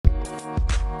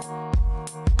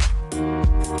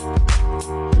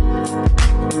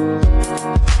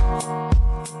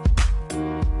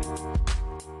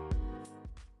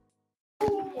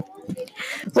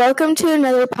Welcome to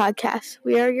another podcast.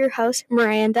 We are your hosts,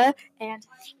 Miranda and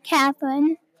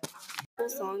Catherine.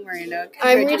 Song, Miranda.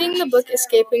 I'm reading the book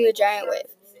Escaping the Giant Wave.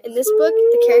 In this book,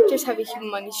 the characters have a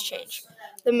humongous change.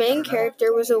 The main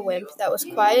character was a wimp that was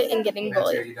quiet and getting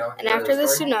bullied, and after the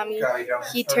tsunami,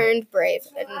 he turned brave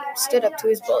and stood up to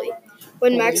his bully.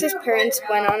 When Max's parents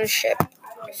went on a ship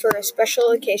for a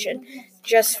special occasion,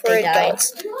 just for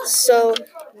adults, so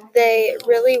they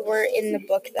really weren't in the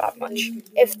book that much.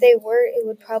 If they were, it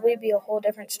would probably be a whole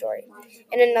different story.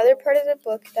 And another part of the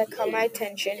book that caught my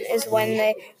attention is when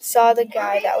they saw the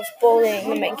guy that was bullying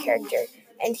the main character,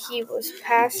 and he was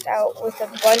passed out with a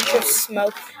bunch of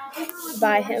smoke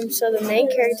by him, so the main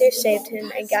character saved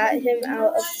him and got him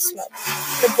out of the smoke.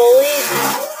 The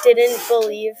bully didn't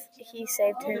believe he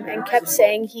saved him and kept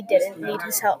saying he didn't need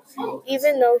his help.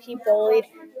 Even though he bullied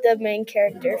the main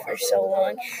character for so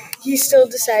long, he still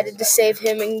decided to save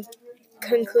him. In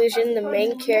conclusion, the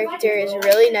main character is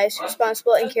really nice,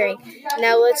 responsible, and caring.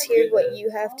 Now let's hear what you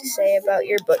have to say about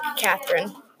your book,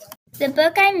 Catherine. The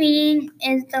book I'm reading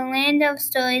is The Land of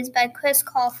Stories by Chris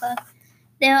Colfer.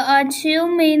 There are two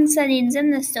main settings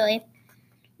in the story.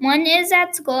 One is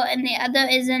at school and the other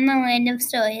is in the Land of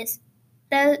Stories.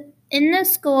 In the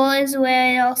school is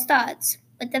where it all starts,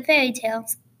 with the fairy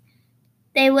tales.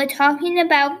 They were talking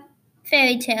about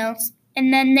fairy tales,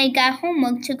 and then they got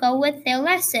homework to go with their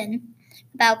lesson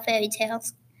about fairy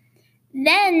tales.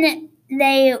 Then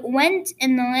they went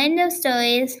in the Land of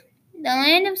Stories. The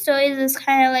Land of Stories is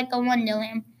kind of like a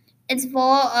wonderland. It's full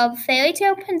of fairy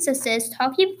tale princesses,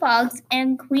 talking frogs,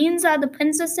 and queens are the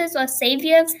princesses or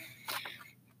saviors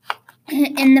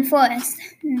in the forest.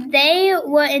 They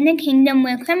were in a kingdom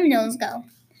where criminals go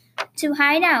to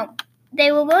hide out.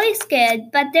 They were really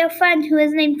scared, but their friend, who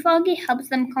is named Froggy, helps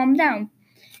them calm down.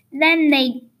 Then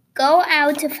they go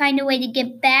out to find a way to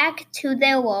get back to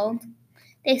their world.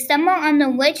 They stumble on the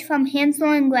witch from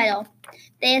Hansel and Gretel.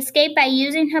 They escape by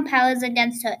using her powers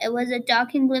against her. It was a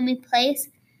dark and gloomy place,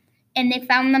 and they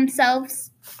found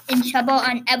themselves in trouble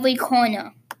on every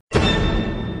corner.